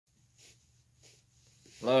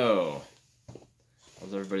Hello.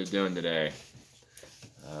 How's everybody doing today?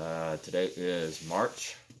 Today is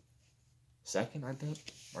March 2nd, I think.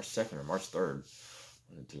 March 2nd or March 3rd.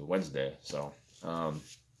 Wednesday. So,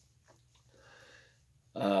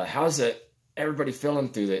 how's it? Everybody feeling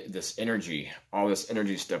through this energy, all this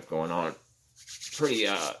energy stuff going on? Pretty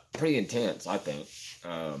intense, I think.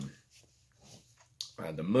 The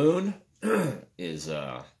moon is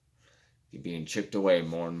being chipped away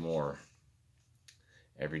more and more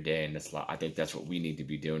every day, and I think that's what we need to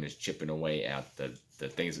be doing, is chipping away at the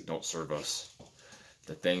things that don't serve us,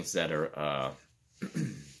 the things that are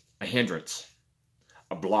a hindrance,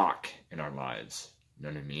 a block in our lives. You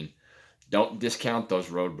know what I mean? Don't discount those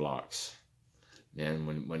roadblocks.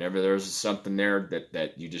 And whenever there's something there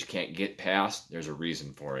that you just can't get past, there's a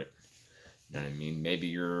reason for it. You know what I mean? Maybe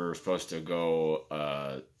you're supposed to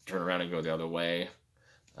go turn around and go the other way.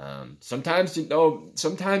 Sometimes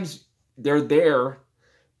they're there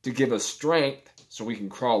to give us strength so we can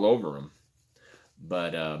crawl over them.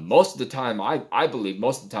 But most of the time, I believe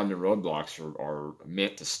most of the time the roadblocks are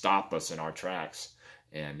meant to stop us in our tracks,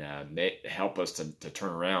 and they help us to turn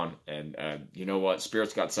around. And you know what?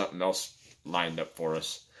 Spirit's got something else lined up for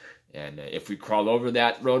us. And if we crawl over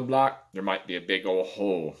that roadblock, there might be a big old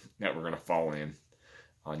hole that we're going to fall in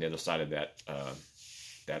on the other side of that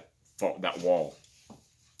wall.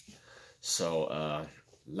 So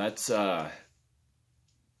let's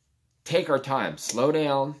take our time, slow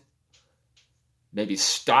down, maybe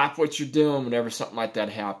stop what you're doing whenever something like that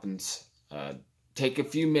happens. Take a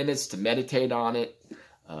few minutes to meditate on it.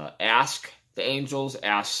 Ask the angels,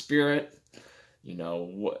 ask Spirit,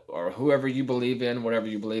 or whoever you believe in, whatever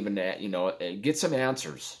you believe in, that, get some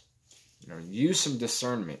answers. Use some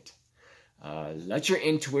discernment. Let your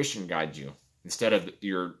intuition guide you instead of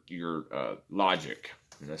your logic.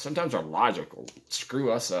 Sometimes our logic will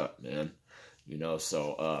screw us up, man.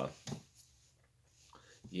 So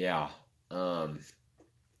yeah. So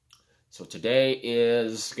today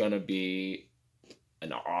is gonna be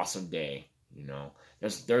an awesome day.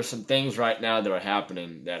 There's some things right now that are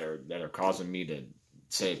happening that are causing me to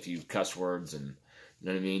say a few cuss words, and you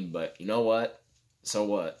know what I mean. But you know what? So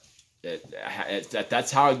what?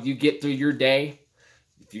 That's how you get through your day.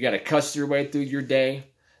 If you got to cuss your way through your day,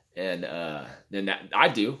 and then I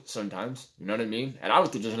do sometimes. You know what I mean? And I don't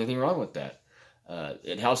think there's anything wrong with that.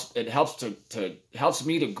 It helps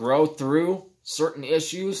me to grow through certain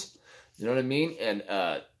issues. You know what I mean? And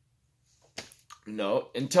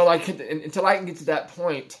until I can get to that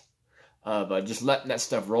point of just letting that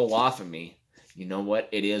stuff roll off of me. You know what?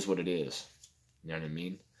 It is what it is. You know what I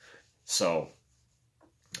mean? So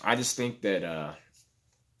I just think that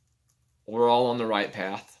we're all on the right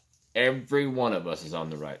path. Every one of us is on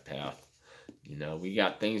the right path. We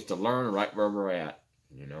got things to learn right where we're at.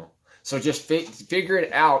 So just figure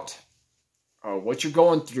it out, what you're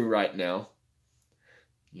going through right now,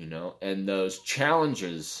 and those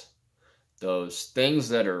challenges, those things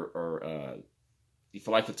that are you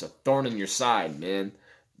feel like it's a thorn in your side, man.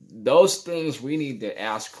 Those things we need to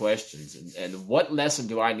ask questions. And what lesson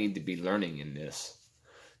do I need to be learning in this?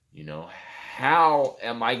 How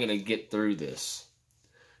am I going to get through this?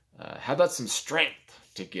 How about some strength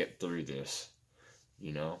to get through this?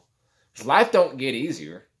 'Cause life don't get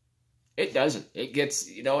easier. It doesn't. It gets,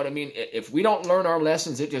 you know what I mean? If we don't learn our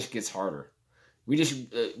lessons, it just gets harder. We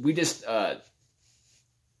just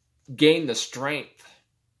gain the strength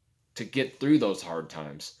to get through those hard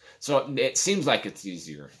times. So it seems like it's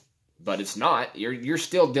easier, but it's not. You're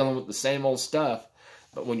still dealing with the same old stuff.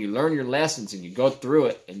 But when you learn your lessons and you go through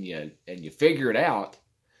it and you figure it out,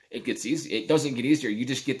 it gets easy. It doesn't get easier. You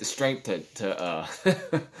just get the strength to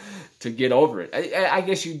to get over it. I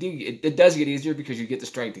guess you do. It does get easier because you get the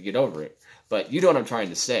strength to get over it. But you know what I'm trying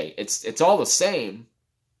to say. It's all the same,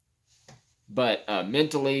 but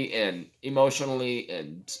mentally and emotionally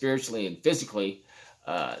and spiritually and physically,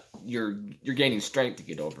 you're gaining strength to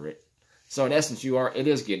get over it. So in essence, it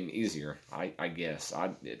is getting easier. I guess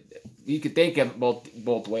you could think of it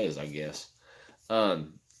both ways, I guess.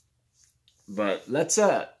 But let's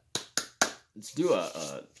do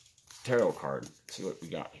a tarot card. See what we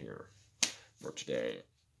got here for today.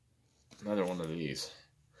 Another one of these.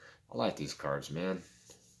 I like these cards, man.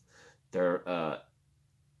 They're what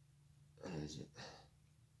is it?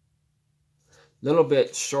 Little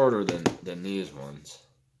bit shorter than these ones.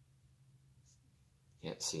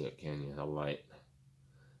 Can't see it, can you? The light.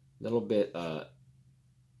 Little bit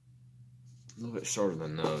shorter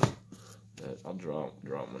than those. I'll draw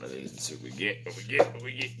one of these and see what we get. What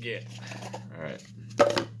we get. All right.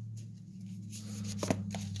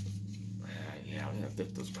 Yeah, I don't know how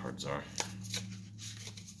thick those cards are.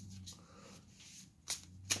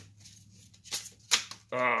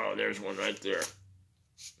 Oh, there's one right there.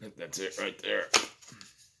 I think that's it right there.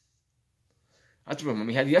 That's the one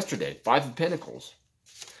we had yesterday. 5 of Pentacles.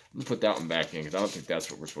 I'm going to put that one back in because I don't think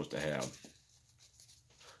that's what we're supposed to have.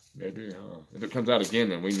 Maybe, huh? If it comes out again,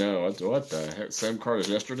 then we know. What the heck? Same card as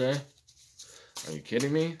yesterday? Are you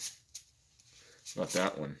kidding me? Not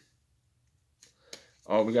that one.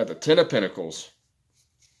 Oh, we got the 10 of Pentacles.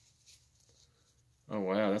 Oh,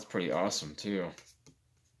 wow. That's pretty awesome, too.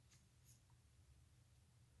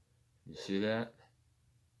 You see that?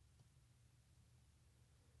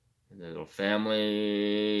 The little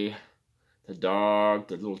family, the dog,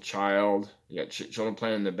 the little child. You got children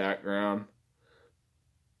playing in the background.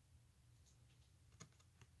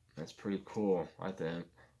 That's pretty cool, I think.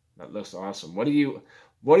 That looks awesome. What do you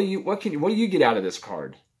get out of this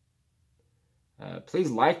card? Please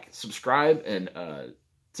like, subscribe, and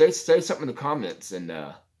say something in the comments,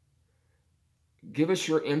 and give us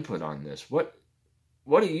your input on this. What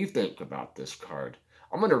do you think about this card?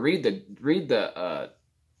 I'm going to read the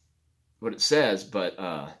what it says, but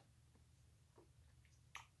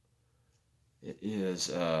it is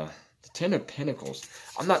the 10 of Pentacles.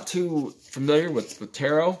 I'm not too familiar with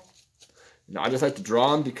tarot. You know, I just like to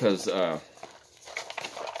draw them because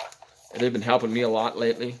they've been helping me a lot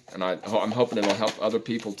lately, and I'm hoping it'll help other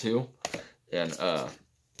people too. And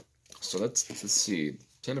so let's see,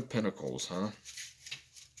 10 of Pentacles, huh?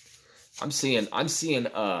 I'm seeing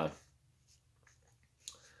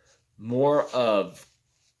more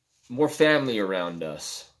family around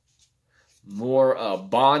us, more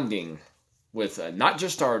bonding with not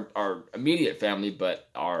just our immediate family, but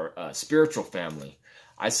our spiritual family.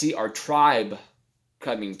 I see our tribe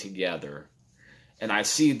coming together, and I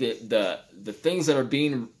see the things that are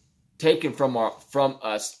being taken from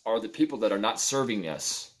us are the people that are not serving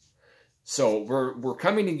us. So we're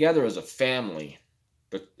coming together as a family,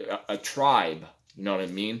 but a tribe. You know what I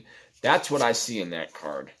mean? That's what I see in that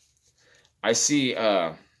card. I see.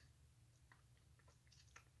 Yeah,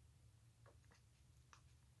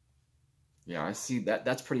 I see that.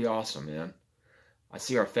 That's pretty awesome, man. I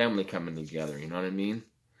see our family coming together, you know what I mean?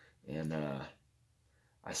 And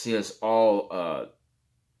I see us all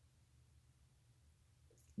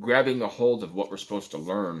grabbing a hold of what we're supposed to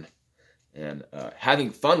learn and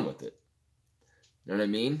having fun with it. You know what I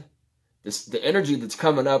mean? The energy that's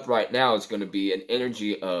coming up right now is going to be an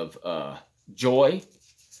energy of joy,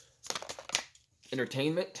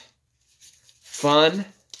 entertainment, fun.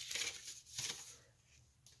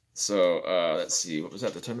 So, let's see. What was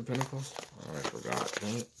that? The 10 of Pentacles? Oh, I forgot.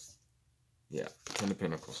 Dang it. Yeah, 10 of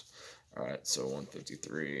Pentacles. All right, so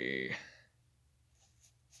 153.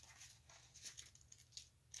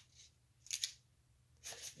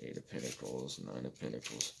 Eight of Pentacles, 9 of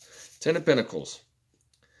Pentacles, 10 of Pentacles.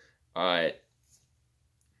 All right.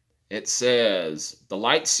 It says the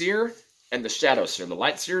Light Seer and the Shadow Seer. The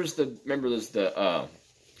Light Seer is remember, there's the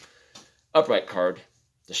upright card.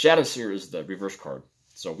 The Shadow Seer is the reverse card.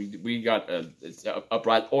 So we got it's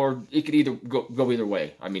upright, or it could either go either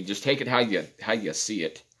way. I mean, just take it how you see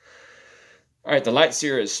it. All right, the Light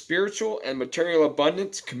Seer is spiritual and material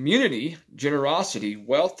abundance, community, generosity,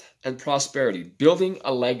 wealth, and prosperity, building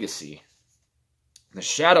a legacy. The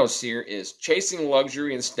Shadow Seer is chasing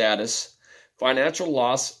luxury and status, financial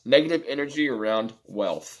loss, negative energy around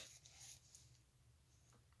wealth.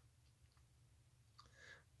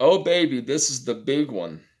 Oh, baby, this is the big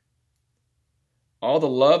one. All the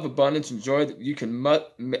love, abundance, and joy that you can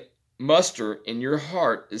muster in your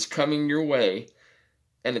heart is coming your way,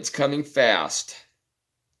 and it's coming fast.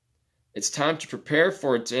 It's time to prepare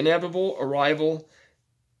for its inevitable arrival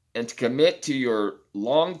and to commit to your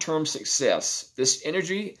long-term success. This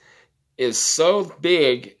energy is so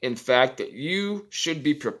big, in fact, that you should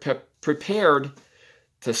be prepared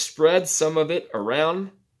to spread some of it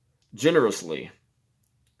around generously.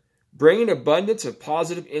 Bring an abundance of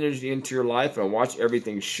positive energy into your life and watch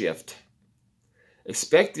everything shift.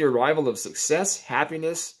 Expect the arrival of success,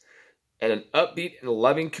 happiness, and an upbeat and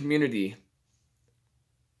loving community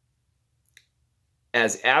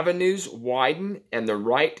as avenues widen and the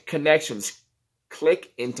right connections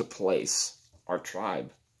click into place. Our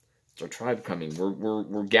tribe. It's our tribe coming.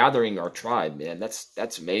 We're gathering our tribe, man.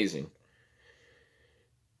 That's amazing.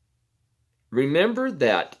 Remember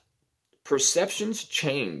that perceptions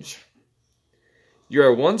change.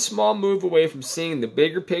 You're one small move away from seeing the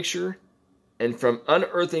bigger picture and from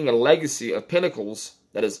unearthing a legacy of pentacles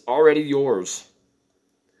that is already yours.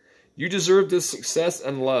 You deserve this success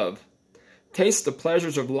and love. Taste the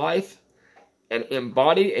pleasures of life and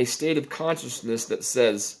embody a state of consciousness that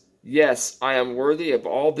says, yes, I am worthy of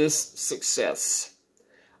all this success.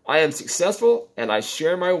 I am successful and I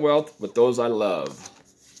share my wealth with those I love.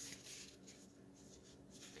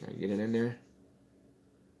 Can I get it in there?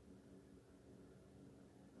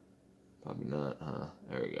 Probably not, huh?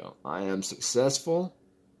 There we go. I am successful,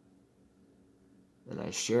 and I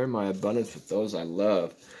share my abundance with those I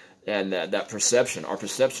love. And that perception, our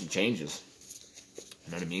perception changes.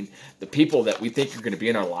 You know what I mean? The people that we think are going to be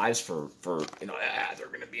in our lives for you know, they're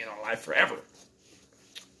going to be in our life forever.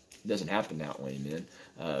 It doesn't happen that way, man.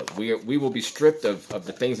 We will be stripped of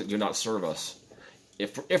the things that do not serve us,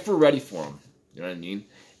 if we're ready for them. You know what I mean?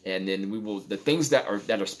 And then we will, the things that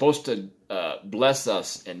are supposed to bless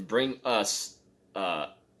us and bring us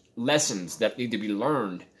lessons that need to be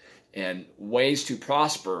learned and ways to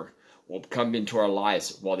prosper will come into our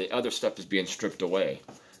lives while the other stuff is being stripped away.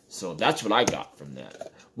 So that's what I got from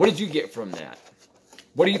that. What did you get from that?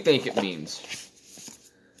 What do you think it means?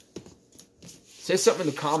 Say something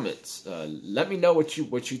in the comments. Let me know what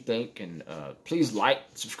you think, and please like,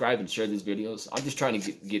 subscribe, and share these videos. I'm just trying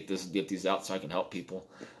to get these out so I can help people,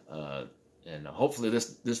 and hopefully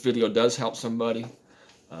this video does help somebody.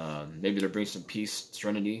 Maybe it'll bring some peace,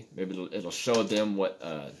 serenity. Maybe it'll show them what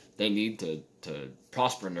they need to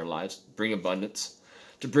prosper in their lives, bring abundance,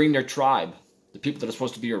 to bring their tribe, the people that are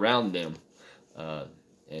supposed to be around them.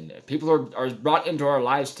 And people are brought into our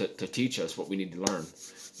lives to teach us what we need to learn.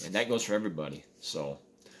 And that goes for everybody. So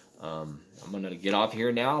I'm going to get off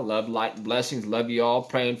here now. Love, light, and blessings. Love you all.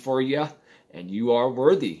 Praying for you. And you are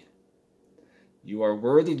worthy. You are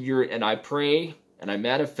worthy. And I pray and I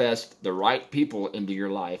manifest the right people into your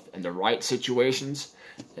life and the right situations.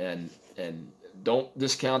 And don't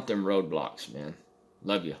discount them roadblocks, man.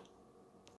 Love you.